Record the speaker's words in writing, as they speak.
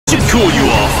cool you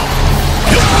off.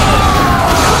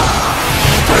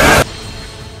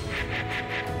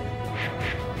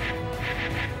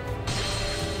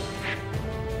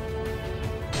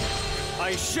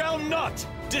 I shall not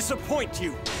disappoint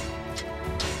you.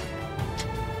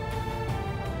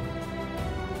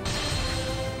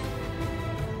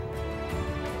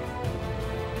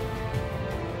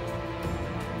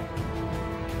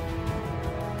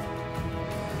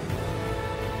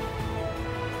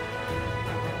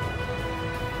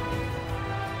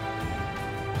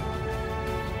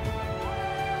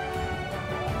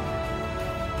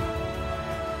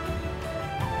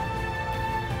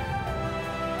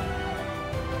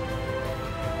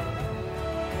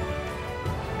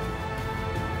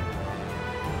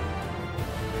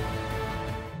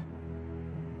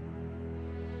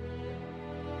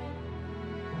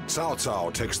 Cao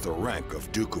Cao takes the rank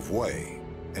of Duke of Wei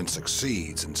and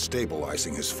succeeds in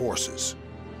stabilizing his forces.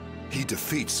 He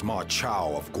defeats Ma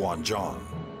Chao of Guanzhong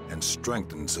and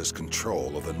strengthens his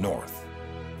control of the north.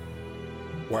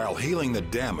 While healing the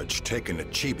damage taken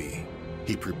at Chibi,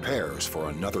 he prepares for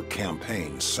another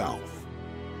campaign south.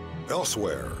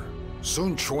 Elsewhere,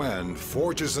 Sun Quan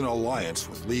forges an alliance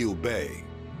with Liu Bei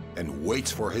and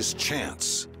waits for his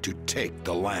chance to take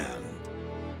the land.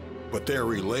 But their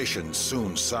relations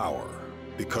soon sour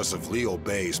because of Liu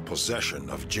Bei's possession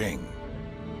of Jing,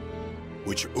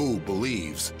 which Wu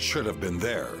believes should have been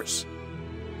theirs.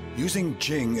 Using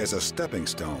Jing as a stepping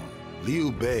stone,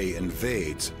 Liu Bei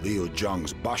invades Liu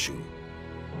Zhang's Bashu.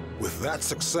 With that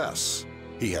success,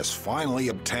 he has finally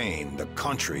obtained the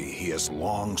country he has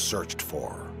long searched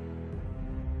for.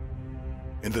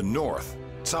 In the north,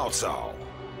 Cao Cao.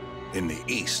 In the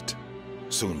east,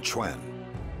 Sun Quan.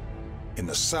 In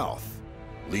the south,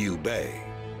 Liu Bei.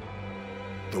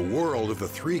 The world of the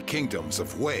three kingdoms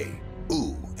of Wei,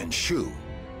 Wu, and Shu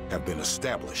have been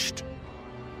established.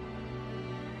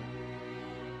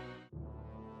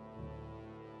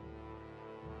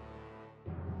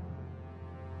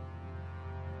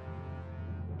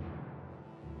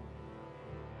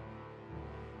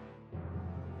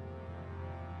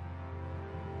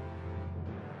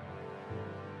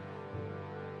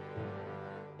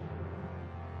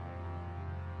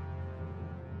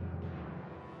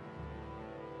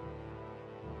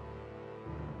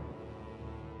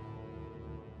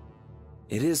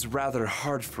 It is rather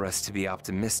hard for us to be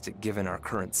optimistic given our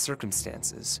current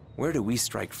circumstances. Where do we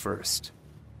strike first?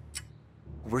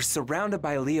 We're surrounded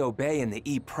by Liu Bei in the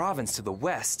Yi province to the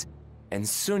west, and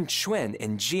Sun Quan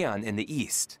and Jian in the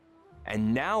east.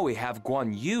 And now we have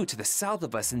Guan Yu to the south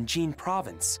of us in Jin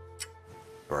province.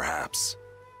 Perhaps.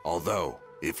 Although,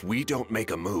 if we don't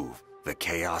make a move, the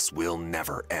chaos will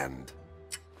never end.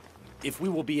 If we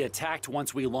will be attacked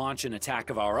once we launch an attack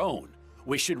of our own,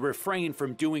 we should refrain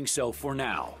from doing so for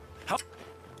now.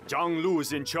 Zhang Lu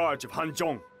is in charge of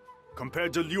Hanzhong.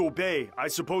 Compared to Liu Bei, I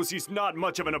suppose he's not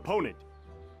much of an opponent.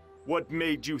 What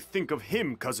made you think of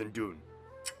him, Cousin Dun?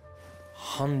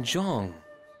 Hanzhong.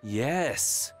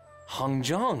 Yes,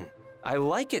 Hanzhong. I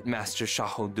like it, Master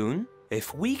Xiahou.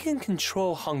 If we can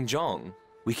control Hanzhong,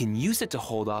 we can use it to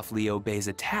hold off Liu Bei's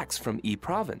attacks from Yi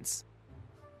province.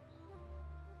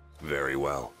 Very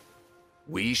well.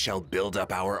 We shall build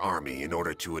up our army in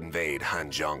order to invade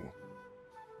Hanzhong.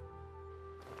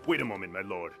 Wait a moment, my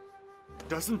lord.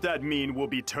 Doesn't that mean we'll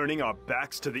be turning our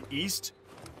backs to the east?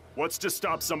 What's to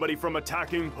stop somebody from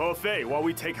attacking Hefei while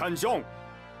we take Hanzhong?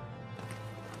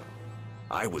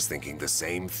 I was thinking the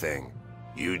same thing.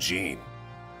 Eugene,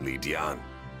 Li Dian,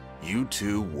 you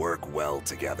two work well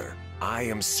together. I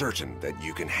am certain that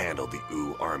you can handle the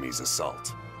Wu army's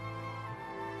assault.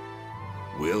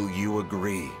 Will you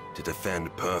agree to defend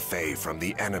Hefei from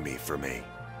the enemy for me?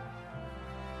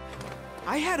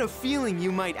 I had a feeling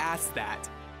you might ask that.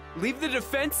 Leave the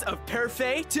defense of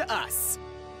Hefei to us.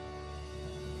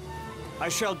 I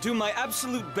shall do my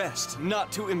absolute best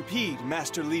not to impede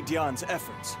Master Li Dian's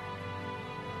efforts.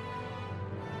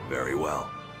 Very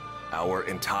well. Our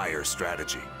entire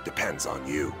strategy depends on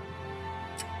you.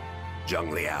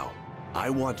 Zheng Liao, I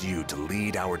want you to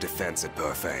lead our defense at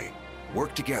Hefei.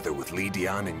 Work together with Li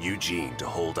Dian and Eugene to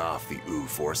hold off the Wu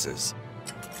forces.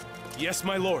 Yes,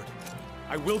 my lord.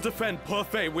 I will defend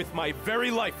Hefei with my very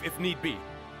life if need be.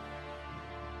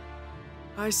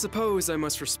 I suppose I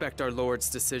must respect our lord's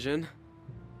decision.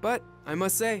 But I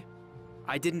must say,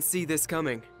 I didn't see this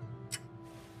coming.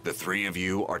 The three of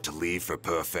you are to leave for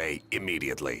Hefei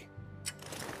immediately.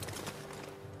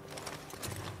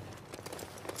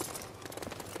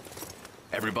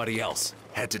 Everybody else,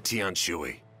 head to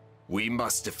Tianshui. We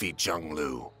must defeat Zheng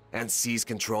Lu and seize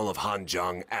control of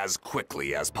Hanzhong as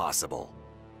quickly as possible.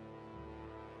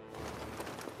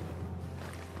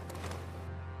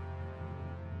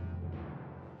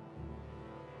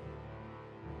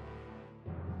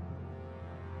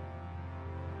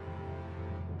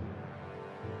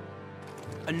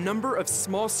 a number of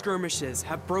small skirmishes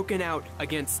have broken out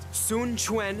against Sun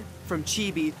Quan from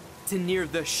Chibi to near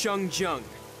the Shengjiang.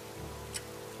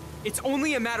 It's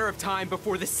only a matter of time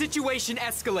before the situation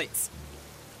escalates.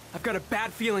 I've got a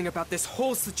bad feeling about this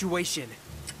whole situation.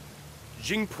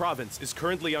 Jing Province is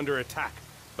currently under attack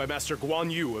by Master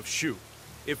Guan Yu of Shu.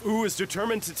 If Wu is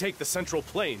determined to take the Central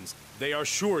Plains, they are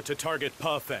sure to target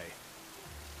Hefei.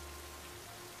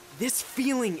 This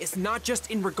feeling is not just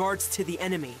in regards to the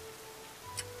enemy.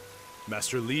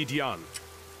 Master Li Dian.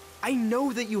 I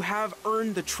know that you have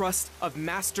earned the trust of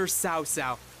Master Cao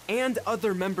Cao and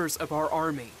other members of our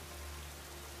army.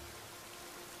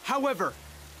 However,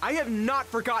 I have not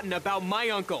forgotten about my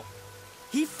uncle.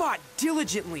 He fought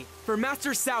diligently for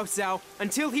Master Cao Cao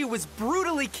until he was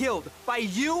brutally killed by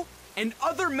you and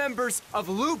other members of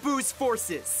Lu Bu's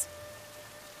forces.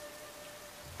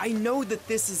 I know that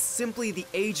this is simply the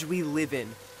age we live in,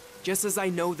 just as I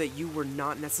know that you were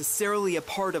not necessarily a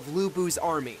part of Lu Bu's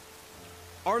army.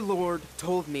 Our Lord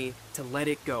told me to let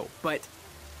it go, but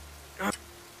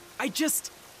I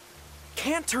just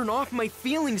can't turn off my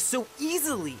feelings so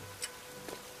easily.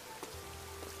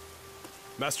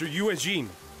 Master Yue Jin,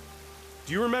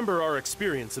 do you remember our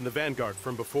experience in the Vanguard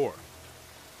from before?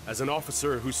 As an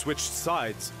officer who switched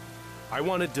sides, I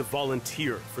wanted to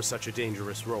volunteer for such a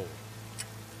dangerous role.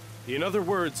 In other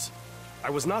words, I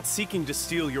was not seeking to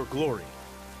steal your glory.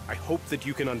 I hope that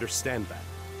you can understand that.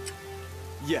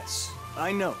 Yes,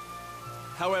 I know.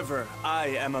 However, I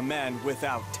am a man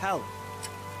without talent.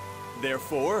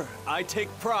 Therefore, I take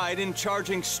pride in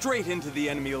charging straight into the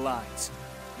enemy lines.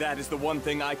 That is the one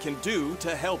thing I can do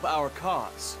to help our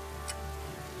cause.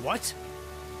 What?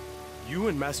 You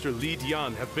and Master Li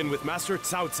Dian have been with Master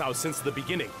Cao Cao since the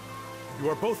beginning. You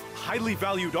are both highly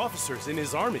valued officers in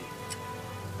his army.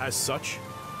 As such,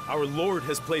 our Lord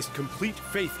has placed complete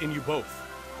faith in you both.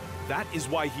 That is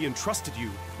why he entrusted you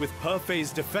with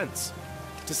Hefei's defense.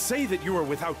 To say that you are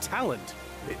without talent...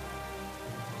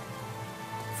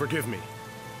 Forgive me.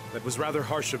 That was rather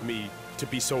harsh of me to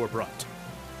be so abrupt.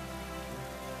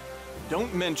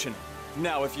 Don't mention it.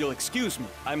 Now, if you'll excuse me,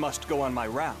 I must go on my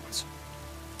rounds.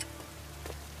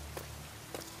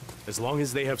 As long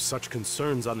as they have such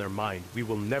concerns on their mind, we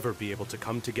will never be able to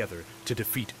come together to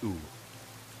defeat Wu.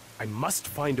 I must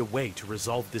find a way to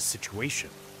resolve this situation.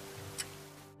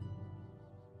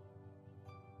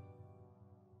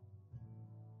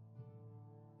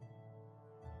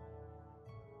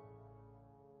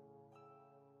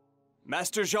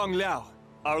 Master Zhang Liao,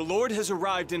 our lord has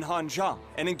arrived in Hanzhong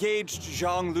and engaged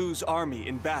Zhang Lu's army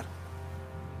in battle.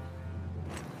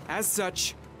 As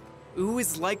such, Wu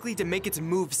is likely to make its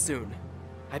move soon.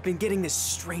 I've been getting this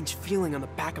strange feeling on the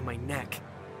back of my neck.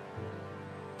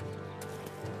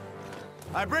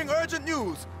 I bring urgent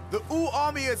news! The Wu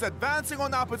army is advancing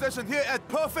on our position here at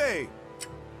Hefei!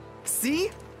 See?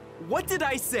 What did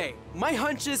I say? My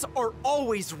hunches are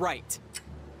always right.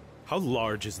 How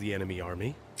large is the enemy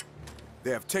army?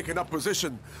 They have taken up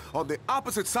position on the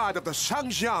opposite side of the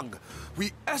Shengjiang.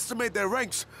 We estimate their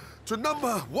ranks to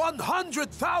number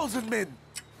 100,000 men.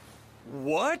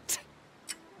 What?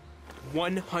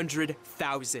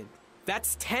 100,000.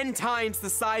 That's 10 times the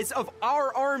size of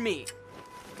our army.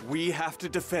 We have to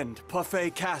defend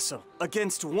Hefei Castle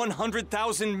against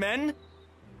 100,000 men?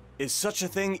 Is such a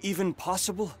thing even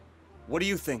possible? What do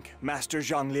you think, Master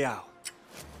Zhang Liao?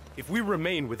 If we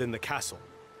remain within the castle,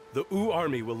 the Wu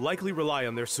army will likely rely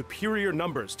on their superior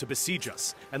numbers to besiege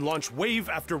us and launch wave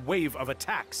after wave of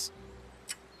attacks.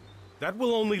 That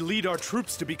will only lead our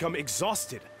troops to become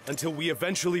exhausted until we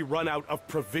eventually run out of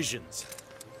provisions.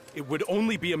 It would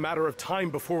only be a matter of time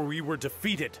before we were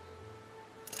defeated.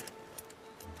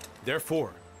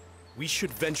 Therefore, we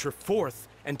should venture forth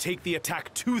and take the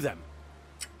attack to them.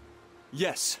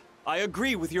 Yes, I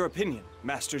agree with your opinion,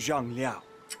 Master Zhang Liao.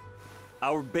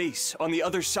 Our base on the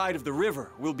other side of the river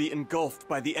will be engulfed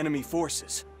by the enemy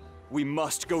forces. We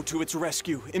must go to its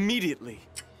rescue immediately.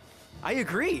 I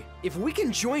agree. If we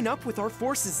can join up with our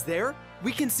forces there,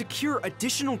 we can secure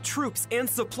additional troops and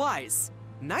supplies.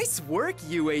 Nice work,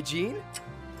 Yue Jin.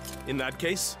 In that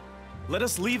case, let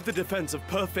us leave the defense of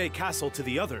Hefei Castle to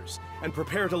the others and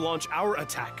prepare to launch our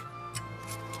attack.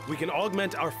 We can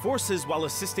augment our forces while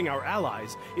assisting our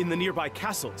allies in the nearby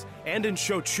castles and in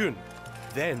Shochun.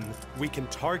 Then, we can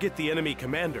target the enemy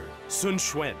commander, Sun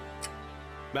Quan.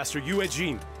 Master Yue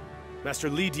Jin, Master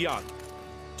Li Dian,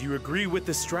 do you agree with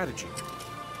this strategy?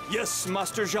 Yes,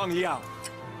 Master Zhang Liao.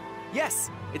 Yes,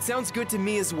 it sounds good to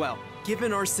me as well.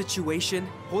 Given our situation,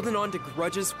 holding on to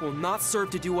grudges will not serve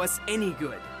to do us any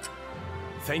good.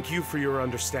 Thank you for your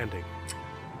understanding.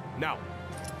 Now,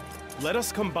 let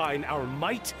us combine our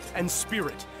might and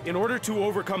spirit in order to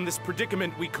overcome this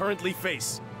predicament we currently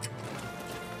face.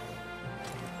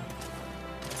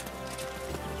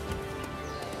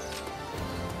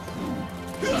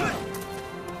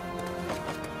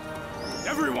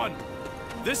 Everyone!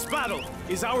 This battle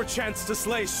is our chance to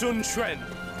slay Sun Quan.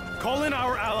 Call in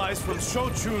our allies from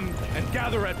Shochun and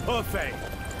gather at Hefei.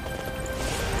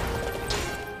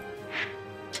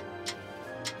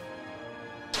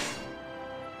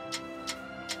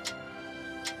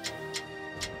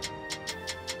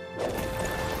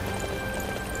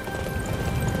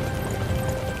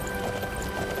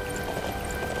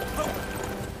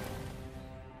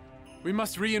 We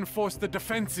must reinforce the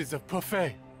defenses of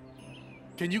Hefei.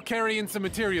 Can you carry in some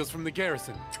materials from the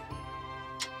garrison?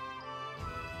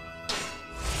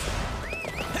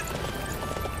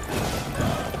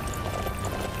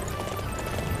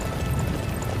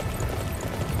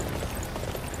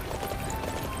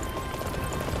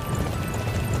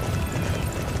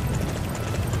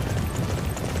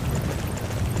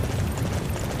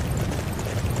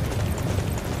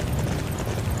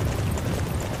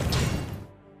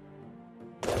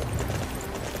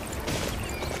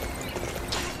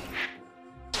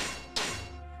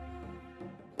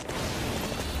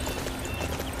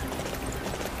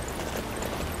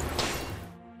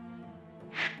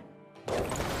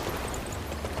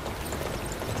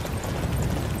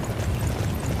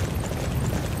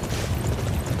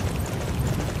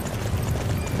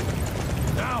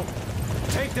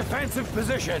 Defensive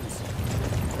positions!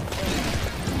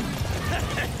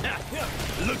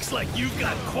 Looks like you've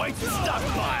got quite the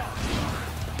stockpile!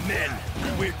 Men,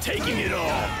 we're taking it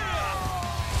all!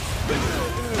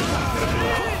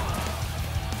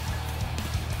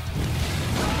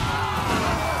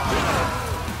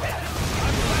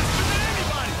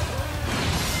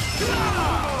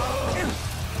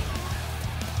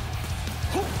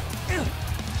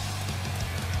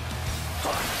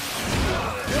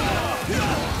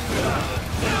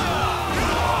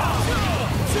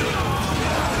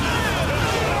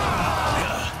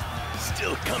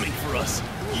 Coming for us,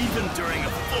 even during a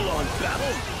full-on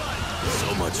battle.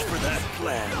 So much for that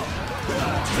plan.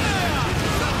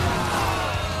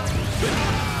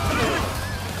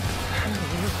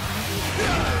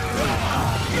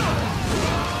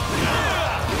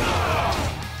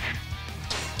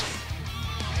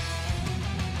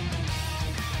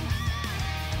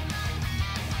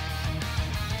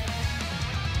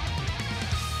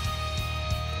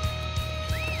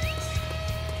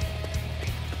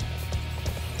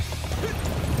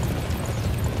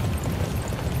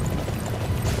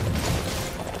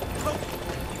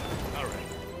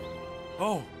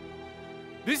 Oh,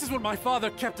 this is what my father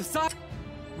kept aside.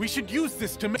 We should use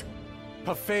this to make...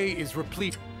 Hefei is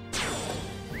replete.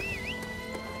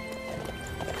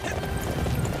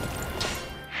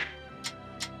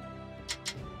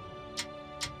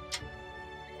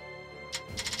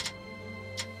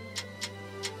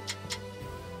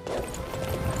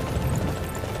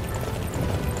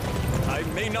 I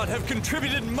may not have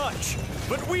contributed much,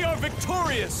 but we are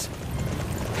victorious!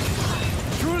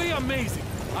 Truly amazing.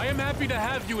 I am happy to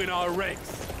have you in our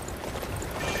ranks.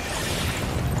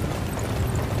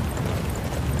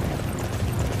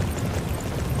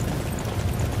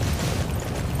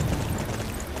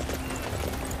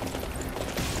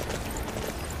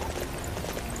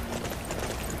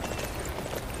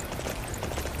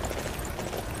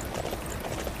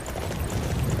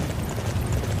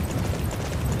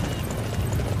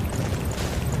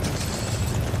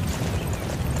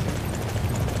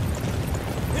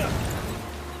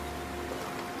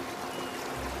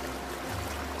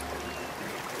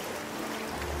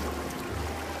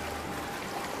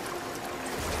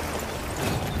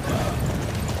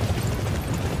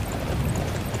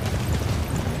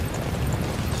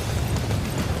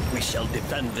 Shall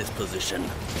defend this position.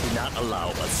 Do not allow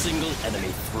a single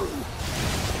enemy through.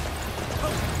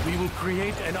 We will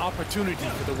create an opportunity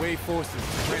for the Wei forces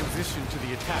to transition to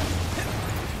the attack.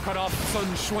 Cut off Sun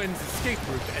Quan's escape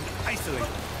route and isolate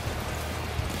him.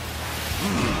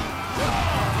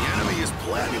 The enemy is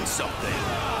planning something.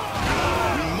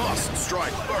 We must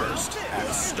strike first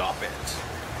and stop it.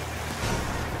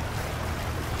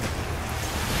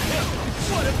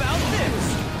 What about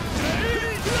this?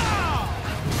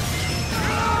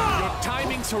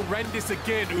 Timing's horrendous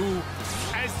again, Ooh.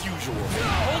 As usual.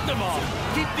 Hold them off.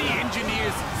 Keep the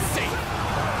engineers safe.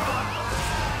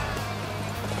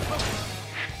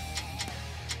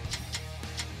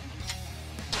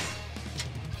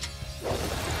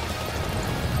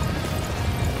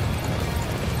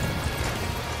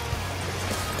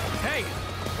 Hey,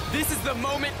 this is the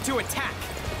moment to attack.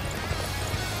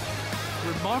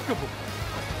 remarkable.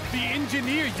 The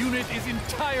engineer unit is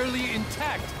entirely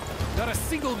intact. Not a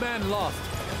single man lost.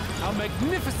 How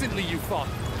magnificently you fought.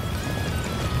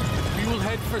 We will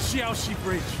head for Xiaoxi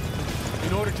Bridge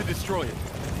in order to destroy it.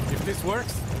 If this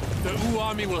works, the Wu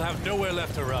army will have nowhere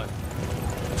left to run.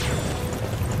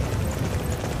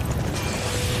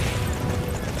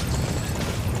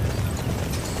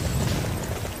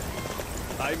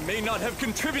 I may not have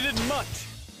contributed much,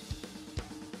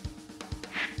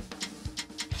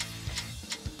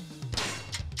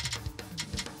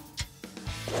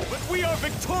 but we are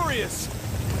victorious!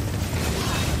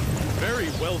 Very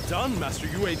well done, Master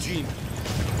Yue Jin.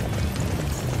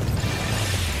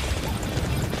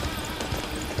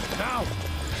 Now,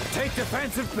 take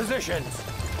defensive positions.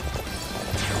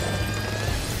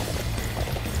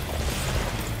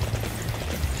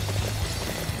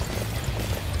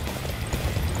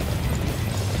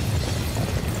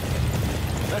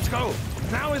 Let's go.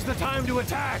 Now is the time to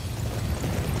attack.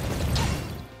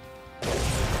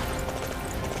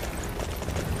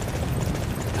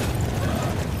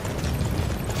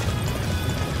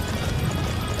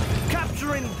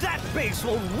 Capturing that base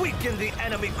will weaken the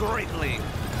enemy greatly.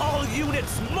 All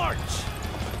units march!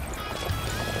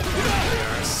 There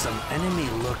are some enemy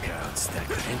lookouts that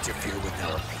could interfere with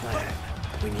our plan.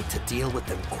 We need to deal with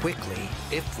them quickly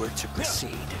if we're to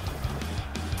proceed.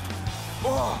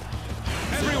 Oh.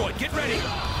 Everyone, get ready!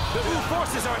 The Wu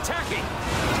forces are attacking!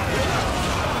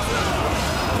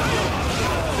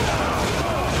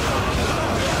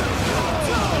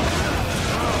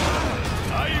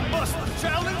 I must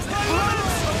challenge my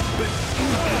lance!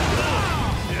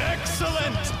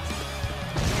 Excellent!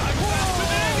 I'm faster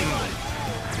than anyone!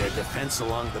 Their defense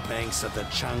along the banks of the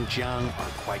Changjiang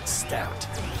are quite stout.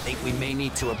 I think we may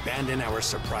need to abandon our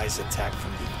surprise attack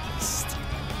from the east.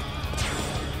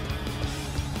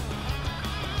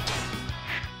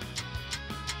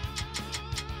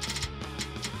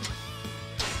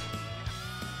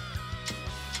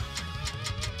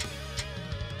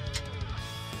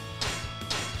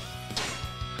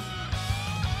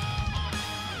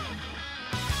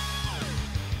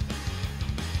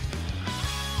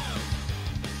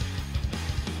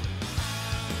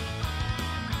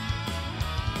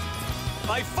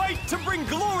 I fight to bring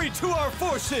glory to our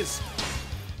forces!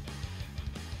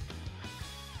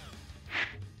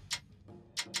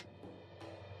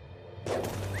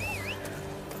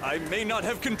 I may not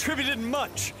have contributed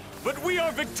much, but we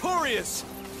are victorious!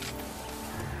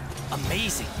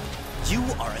 Amazing. You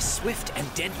are a swift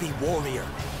and deadly warrior.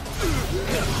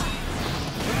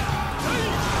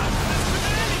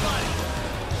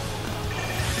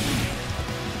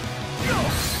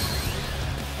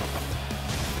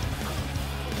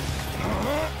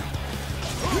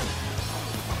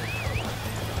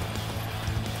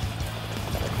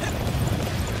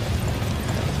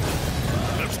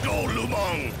 Let's go,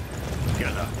 Lumong!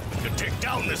 Together, to take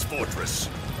down this fortress.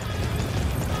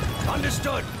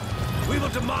 Understood. We will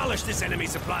demolish this enemy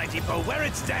supply depot where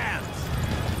it stands.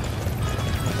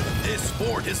 This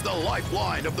fort is the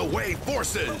lifeline of the Wei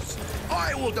forces.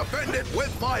 I will defend it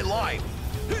with my life.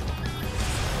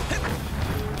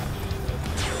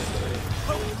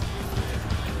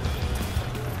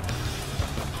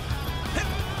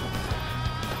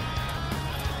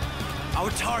 Our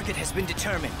target has been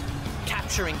determined.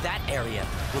 Capturing that area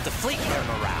will deflate their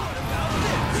morale.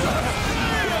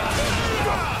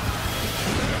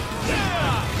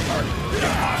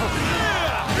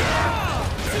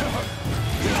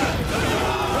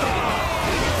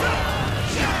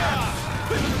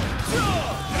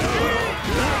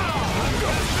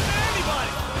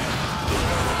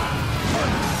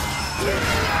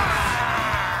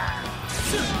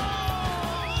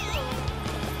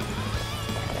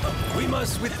 We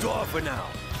must withdraw for now.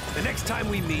 The next time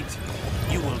we meet,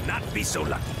 you will not be so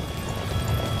lucky.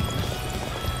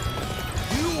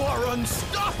 You are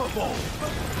unstoppable!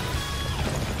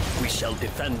 We shall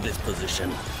defend this position.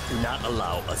 Do not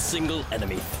allow a single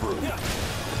enemy through.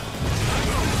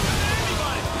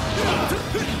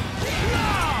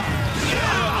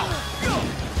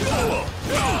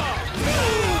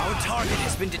 Our target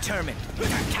has been determined.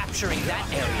 Capturing that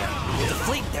area will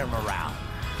deflate their morale.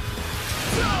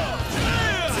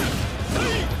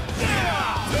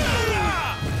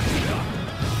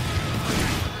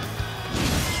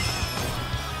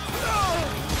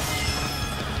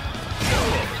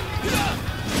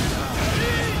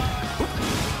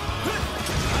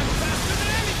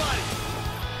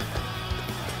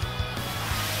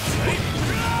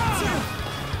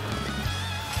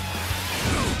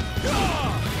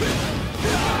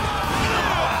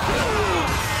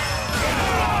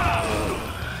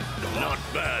 Not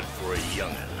bad for a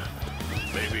young'un.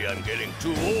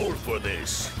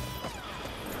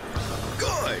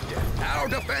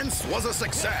 a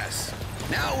success.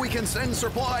 Now we can send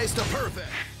supplies to Hefei.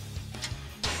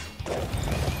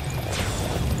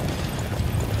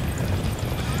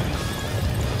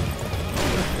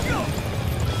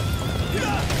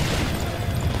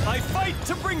 I fight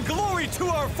to bring glory to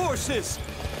our forces!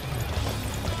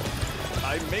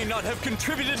 I may not have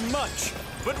contributed much,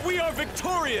 but we are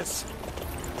victorious!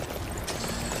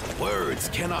 Words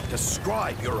cannot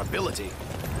describe your ability.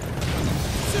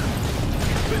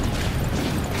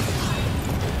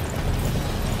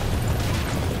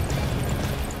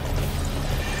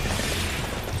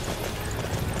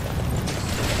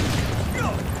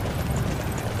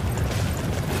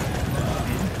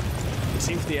 It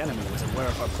seems the enemy was aware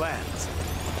of our plans.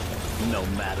 No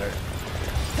matter.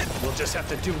 We'll just have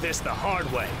to do this the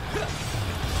hard way.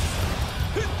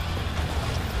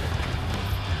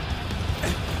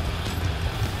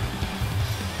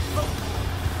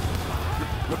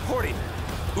 Reporting.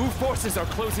 Wu forces are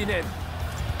closing in.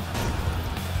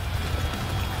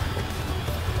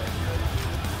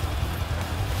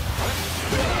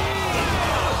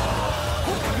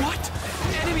 What?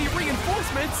 Enemy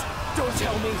reinforcements? Don't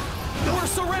tell me. We're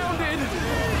surrounded!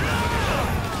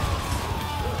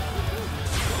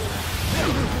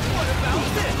 What about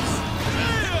this?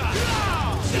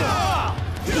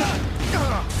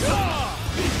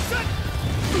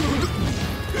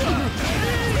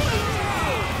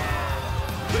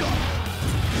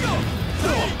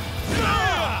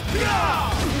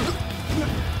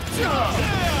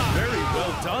 Very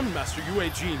well done, Master Yue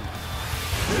Jin.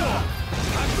 I'm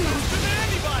faster than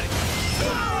anybody!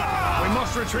 We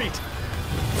must retreat.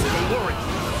 Don't worry.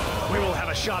 We will have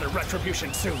a shot at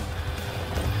retribution soon.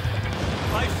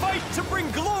 I fight to bring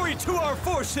glory to our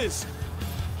forces!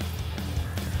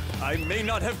 I may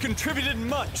not have contributed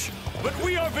much, but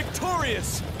we are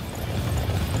victorious!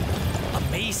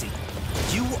 Amazing.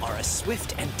 You are a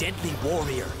swift and deadly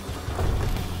warrior.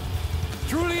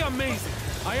 Truly amazing.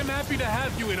 I am happy to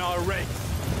have you in our ranks.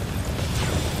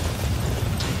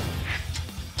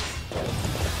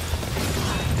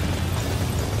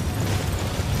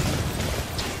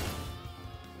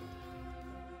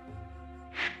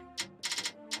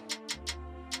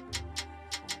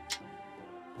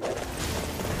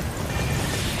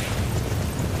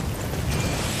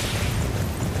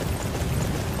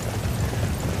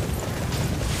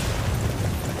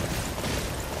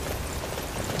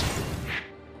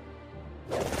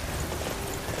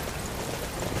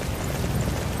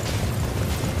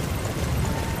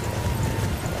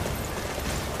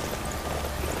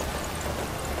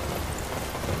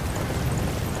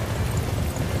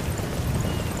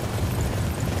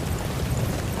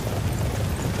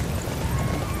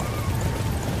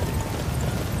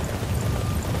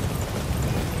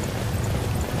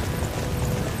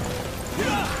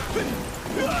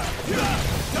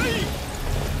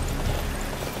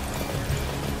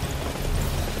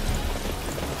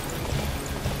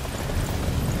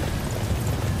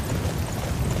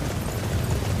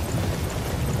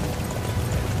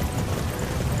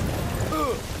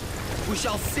 We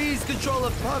shall seize control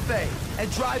of Hefei and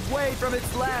drive Wei from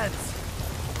its lands.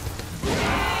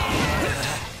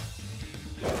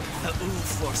 The Wu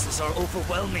forces are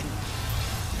overwhelming.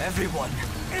 Everyone,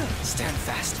 stand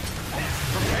fast.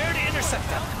 Prepare to intercept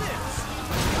them.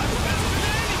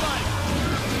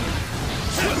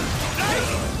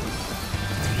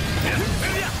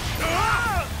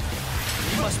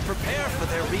 We must prepare for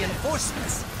their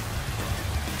reinforcements.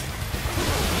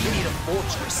 We need a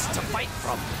fortress to fight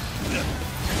from.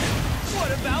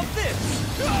 What about this?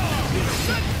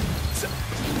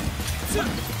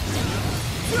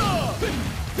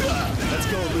 Let's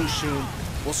go, Lu Xun.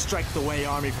 We'll strike the Wei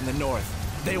army from the north.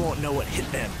 They won't know what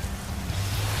hit them.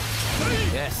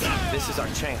 Yes, this is our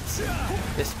chance.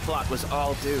 This plot was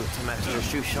all due to Master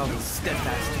Xu Sheng's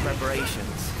steadfast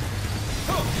preparations.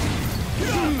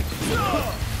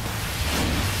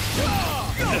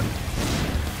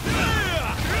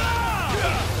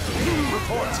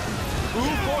 Report! Wu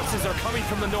forces are coming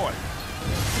from the north.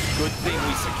 Good thing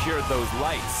we secured those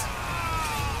lights.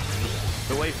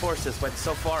 The Wei forces went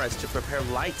so far as to prepare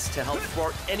lights to help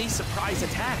thwart any surprise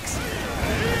attacks.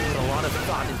 They put a lot of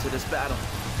thought into this battle.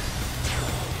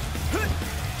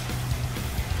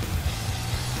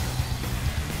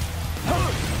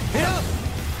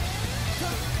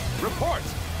 Report!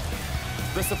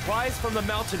 The supplies from the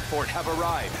mountain fort have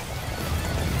arrived.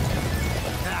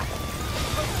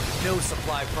 No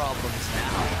supply problems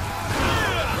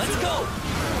now. Let's go!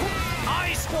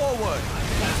 Eyes forward!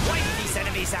 Wipe these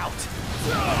enemies out!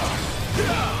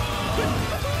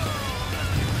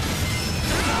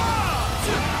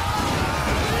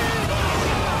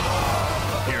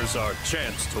 Here's is our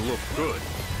chance to look good.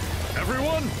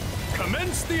 Everyone,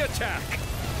 commence the attack!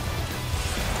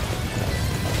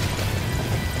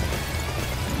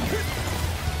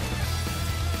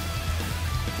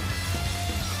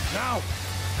 Now,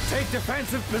 take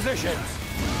defensive positions.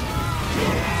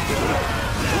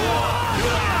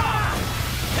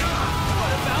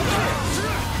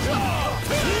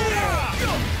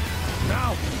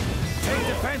 Now, take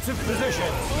defensive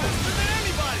positions.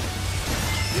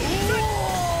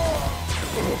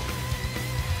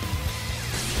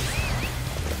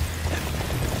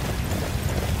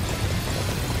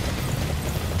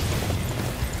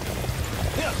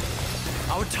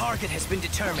 Our target has been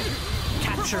determined.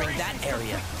 Capturing that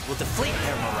area will deflate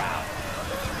their morale.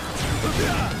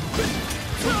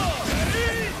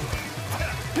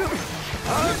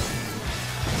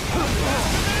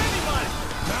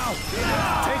 Now,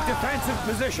 take defensive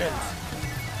positions.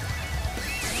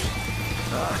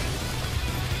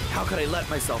 How could I let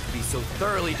myself be so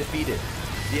thoroughly defeated?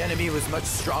 The enemy was much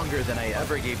stronger than I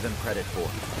ever gave them credit for.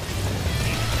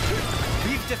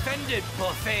 We've defended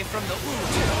Hefei from the Wu.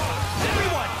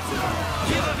 Everyone,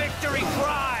 give a victory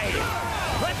cry!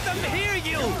 Let them hear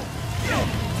you!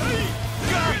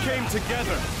 We came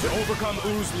together to overcome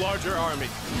Wu's larger army.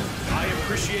 I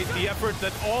appreciate the effort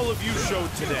that all of you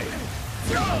showed today.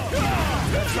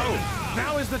 So,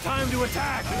 now is the time to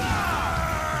attack!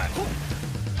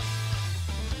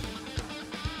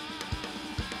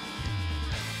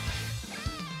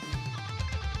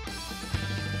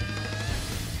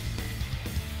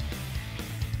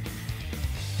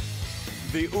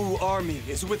 The Wu army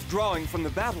is withdrawing from the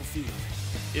battlefield.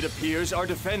 It appears our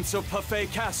defense of Hefei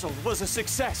Castle was a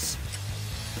success.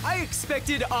 I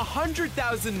expected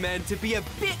 100,000 men to be a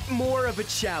bit more of a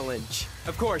challenge.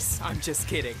 Of course, I'm just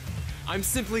kidding. I'm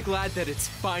simply glad that it's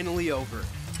finally over.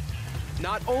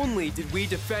 Not only did we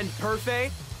defend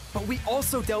Hefei, but we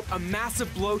also dealt a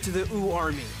massive blow to the Wu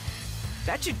army.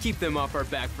 That should keep them off our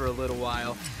back for a little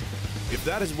while. If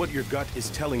that is what your gut is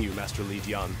telling you, Master Li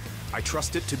Dian, I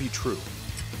trust it to be true.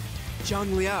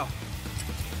 Zhang Liao.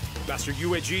 Master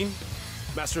Yue Jin,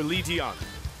 Master Li Dian,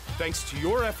 thanks to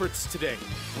your efforts today,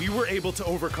 we were able to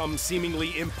overcome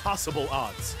seemingly impossible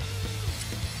odds.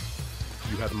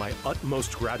 You have my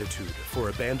utmost gratitude for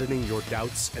abandoning your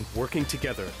doubts and working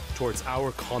together towards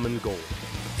our common goal.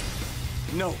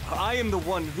 No, I am the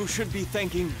one who should be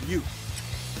thanking you.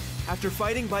 After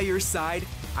fighting by your side,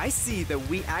 I see that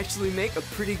we actually make a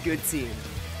pretty good team.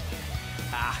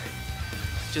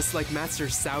 Just like Master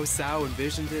Cao Cao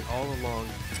envisioned it all along.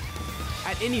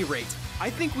 At any rate, I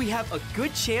think we have a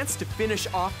good chance to finish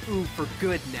off Wu for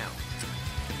good now.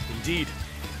 Indeed.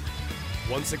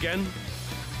 Once again,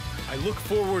 I look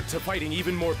forward to fighting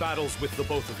even more battles with the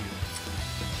both of you.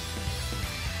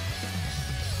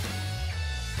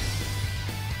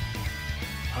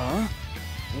 Huh?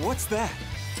 What's that?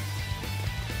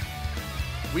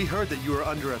 We heard that you were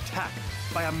under attack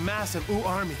by a massive Wu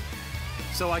army,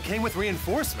 so I came with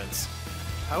reinforcements.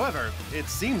 However, it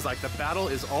seems like the battle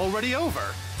is already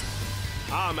over.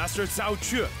 Master Cao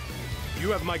Che, you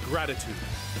have my gratitude.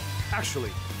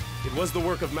 Actually, it was the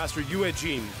work of Master Yue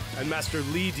Jin and Master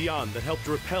Li Dian that helped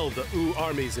repel the Wu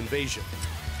army's invasion.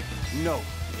 No,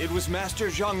 it was Master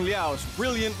Zhang Liao's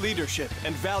brilliant leadership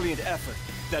and valiant effort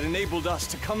that enabled us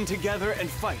to come together and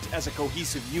fight as a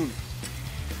cohesive unit.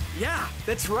 Yeah,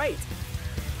 that's right.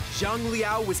 Zhang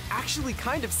Liao was actually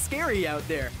kind of scary out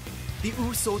there. The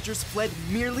Wu soldiers fled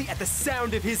merely at the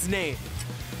sound of his name.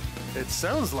 It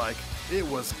sounds like it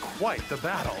was quite the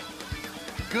battle.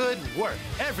 Good work,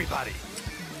 everybody.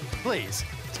 Please,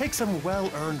 take some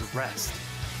well-earned rest.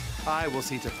 I will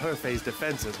see to Hefei's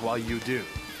defenses while you do.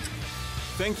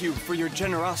 Thank you for your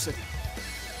generosity.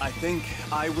 I think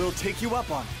I will take you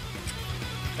up on it.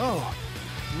 Oh,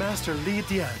 Master Li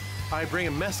Dian, I bring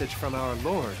a message from our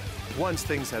Lord. Once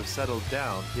things have settled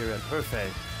down here at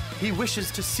Hefei, he wishes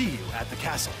to see you at the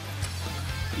castle.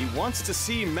 He wants to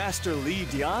see Master Li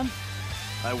Dian?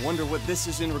 I wonder what this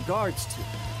is in regards to.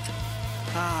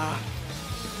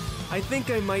 I think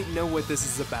I might know what this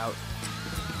is about.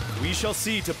 We shall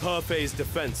see to Hefei's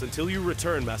defense until you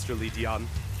return, Master Li Dian.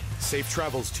 Safe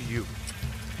travels to you.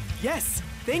 Yes,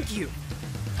 thank you.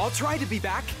 I'll try to be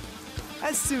back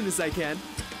as soon as I can.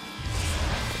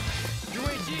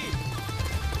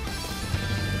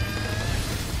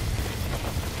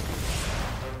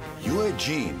 Yue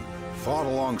Jin fought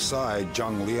alongside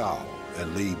Zhang Liao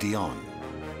and Li Dian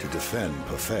to defend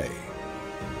Hefei.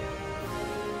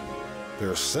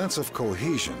 Their sense of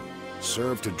cohesion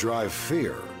served to drive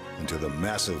fear into the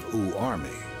massive Wu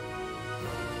army.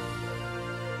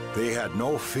 They had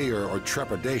no fear or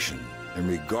trepidation in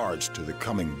regards to the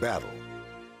coming battle.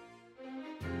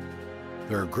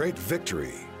 Their great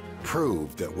victory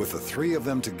proved that with the three of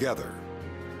them together,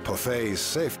 Hefei's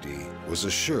safety was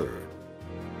assured.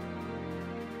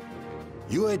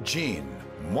 Yue Jin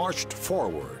marched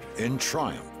forward in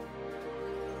triumph.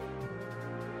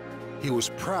 He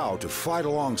was proud to fight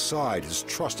alongside his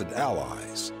trusted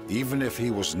allies, even if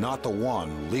he was not the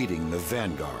one leading the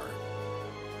vanguard.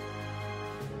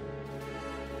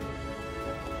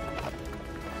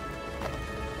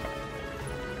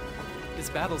 This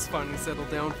battle's finally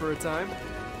settled down for a time.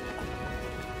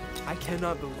 I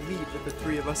cannot believe that the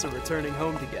three of us are returning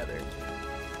home together.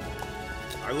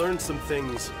 I learned some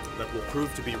things that will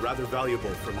prove to be rather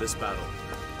valuable from this battle.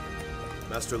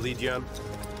 Master Li Dian,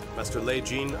 Master Lei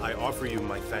Jin, I offer you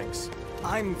my thanks.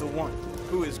 I'm the one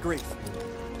who is grateful.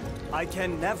 I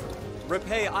can never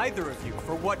repay either of you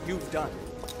for what you've done.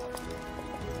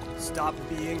 Stop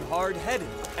being hard-headed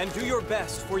and do your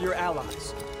best for your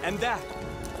allies. And that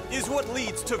is what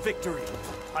leads to victory.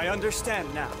 I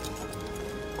understand now.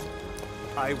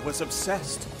 I was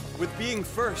obsessed with being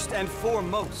first and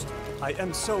foremost. I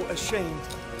am so ashamed.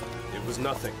 It was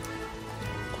nothing.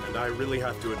 And I really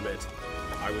have to admit,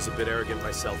 I was a bit arrogant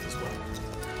myself as well.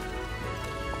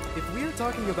 If we are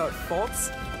talking about faults,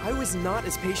 I was not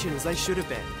as patient as I should have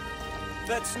been.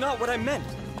 That's not what I meant.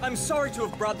 I'm sorry to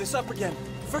have brought this up again.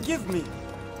 Forgive me.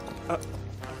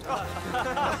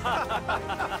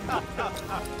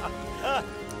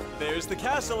 There's the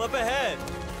castle up ahead.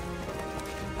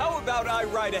 How about I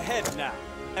ride ahead now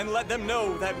and let them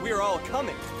know that we're all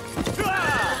coming?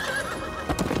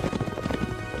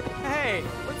 Hey,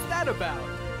 what's that about?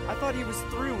 I thought he was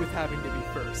through with having to be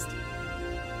first.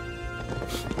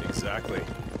 Exactly.